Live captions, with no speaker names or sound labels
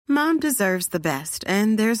Mom deserves the best,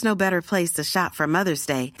 and there's no better place to shop for Mother's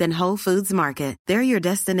Day than Whole Foods Market. They're your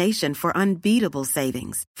destination for unbeatable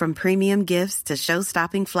savings, from premium gifts to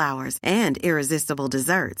show-stopping flowers and irresistible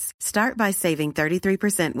desserts. Start by saving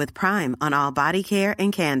 33% with Prime on all body care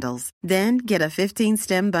and candles. Then get a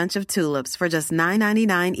 15-stem bunch of tulips for just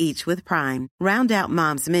 $9.99 each with Prime. Round out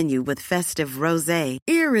Mom's menu with festive rosé,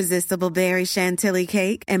 irresistible berry chantilly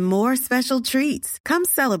cake, and more special treats. Come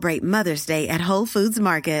celebrate Mother's Day at Whole Foods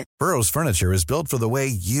Market. Burrow's furniture is built for the way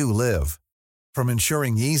you live. From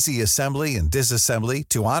ensuring easy assembly and disassembly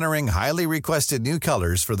to honoring highly requested new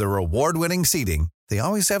colors for their award-winning seating, they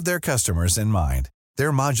always have their customers in mind.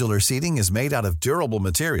 Their modular seating is made out of durable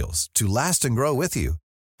materials to last and grow with you.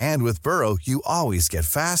 And with Burrow, you always get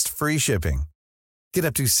fast, free shipping. Get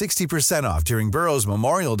up to 60% off during Burrow's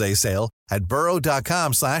Memorial Day sale at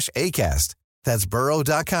burrow.com/ACAST. That's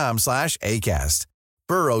burrow.com/ACAST.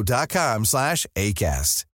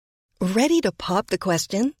 burrow.com/ACAST. Ready to pop the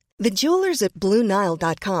question? The jewelers at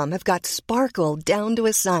BlueNile.com have got sparkle down to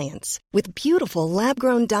a science with beautiful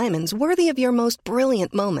lab-grown diamonds worthy of your most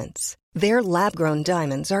brilliant moments. Their lab-grown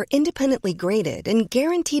diamonds are independently graded and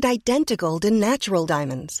guaranteed identical to natural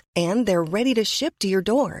diamonds, and they're ready to ship to your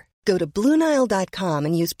door. Go to BlueNile.com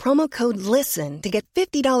and use promo code LISTEN to get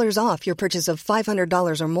 $50 off your purchase of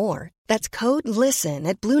 $500 or more. That's code LISTEN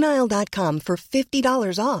at BlueNile.com for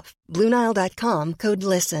 $50 off. BlueNile.com, code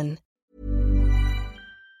LISTEN.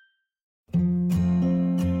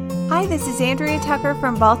 Hi, this is Andrea Tucker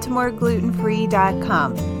from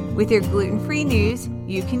BaltimoreGlutenFree.com with your gluten-free news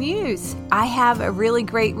you can use. I have a really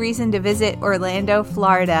great reason to visit Orlando,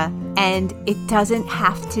 Florida, and it doesn't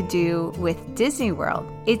have to do with Disney World.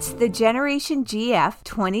 It's the Generation GF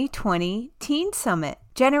 2020 Teen Summit.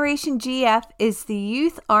 Generation GF is the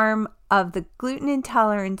youth arm of the Gluten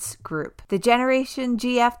Intolerance Group. The Generation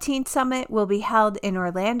GF Teen Summit will be held in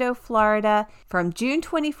Orlando, Florida from June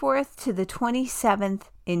 24th to the 27th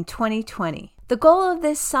in 2020. The goal of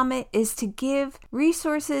this summit is to give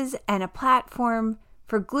resources and a platform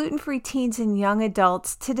for gluten-free teens and young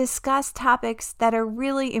adults to discuss topics that are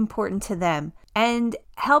really important to them and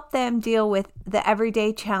help them deal with the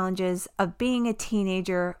everyday challenges of being a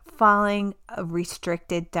teenager following a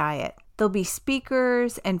restricted diet. There'll be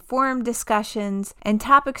speakers and forum discussions, and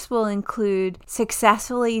topics will include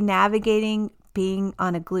successfully navigating being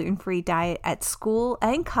on a gluten-free diet at school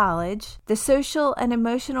and college, the social and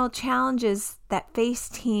emotional challenges that face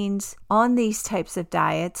teens on these types of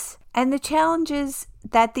diets, and the challenges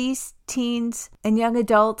that these teens and young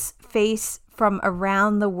adults face from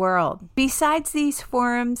around the world. Besides these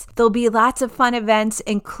forums, there'll be lots of fun events,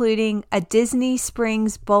 including a Disney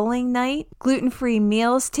Springs bowling night, gluten-free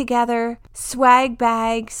meals together, swag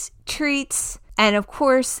bags, treats, and of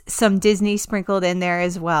course, some Disney sprinkled in there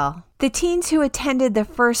as well. The teens who attended the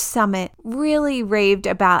first summit really raved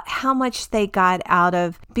about how much they got out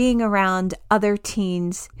of being around other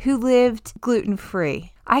teens who lived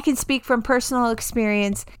gluten-free. I can speak from personal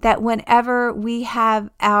experience that whenever we have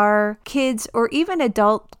our kids or even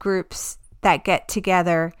adult groups that get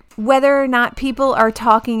together, whether or not people are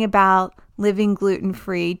talking about living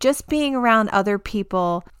gluten-free, just being around other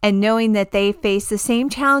people and knowing that they face the same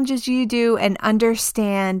challenges you do and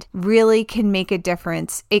understand really can make a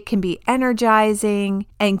difference. It can be energizing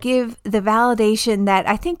and give the validation that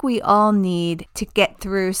I think we all need to get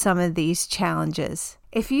through some of these challenges.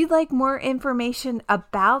 If you'd like more information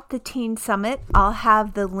about the Teen Summit, I'll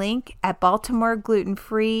have the link at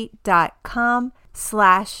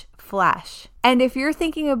BaltimoreGlutenFree.com/flash. And if you're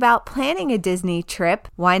thinking about planning a Disney trip,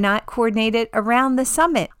 why not coordinate it around the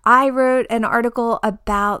summit? I wrote an article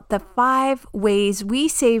about the 5 ways we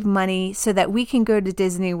save money so that we can go to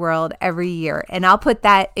Disney World every year, and I'll put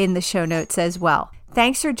that in the show notes as well.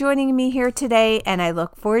 Thanks for joining me here today, and I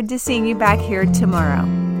look forward to seeing you back here tomorrow.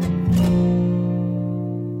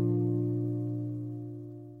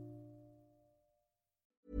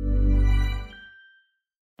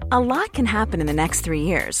 A lot can happen in the next 3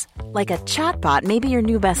 years. Like a chatbot may be your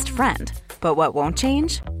new best friend. But what won't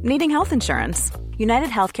change? Needing health insurance. United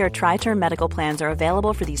Healthcare Tri-Term Medical Plans are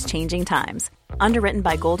available for these changing times. Underwritten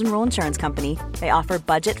by Golden Rule Insurance Company, they offer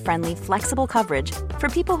budget-friendly, flexible coverage for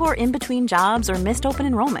people who are in between jobs or missed open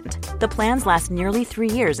enrollment. The plans last nearly 3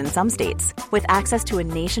 years in some states, with access to a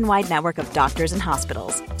nationwide network of doctors and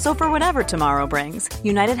hospitals. So for whatever tomorrow brings,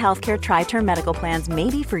 United Healthcare Tri-Term Medical Plans may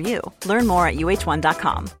be for you. Learn more at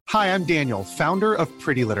UH1.com. Hi, I'm Daniel, founder of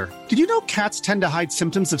Pretty Litter. Did you know cats tend to hide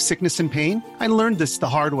symptoms of sickness and pain? I learned this the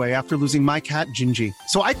hard way after losing my cat, Gingy.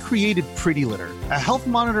 So I created Pretty Litter, a health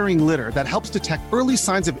monitoring litter that helps detect detect early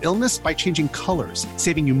signs of illness by changing colors,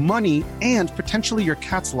 saving you money and potentially your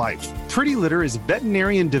cat's life. Pretty Litter is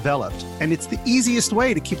veterinarian developed, and it's the easiest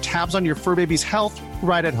way to keep tabs on your fur baby's health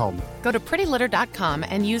right at home. Go to prettylitter.com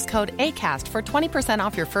and use code ACAST for 20%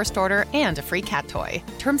 off your first order and a free cat toy.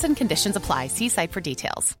 Terms and conditions apply. See site for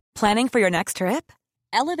details. Planning for your next trip?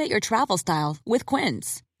 Elevate your travel style with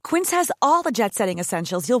Quince. Quince has all the jet-setting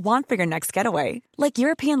essentials you'll want for your next getaway, like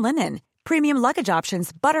European linen, premium luggage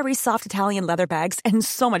options, buttery soft Italian leather bags, and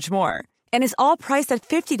so much more. And is all priced at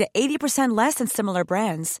 50 to 80% less than similar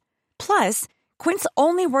brands. Plus, Quince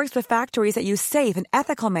only works with factories that use safe and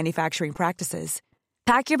ethical manufacturing practices.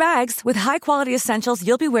 Pack your bags with high-quality essentials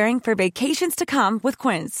you'll be wearing for vacations to come with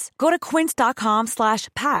Quince. Go to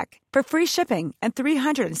quince.com/pack for free shipping and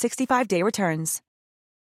 365-day returns.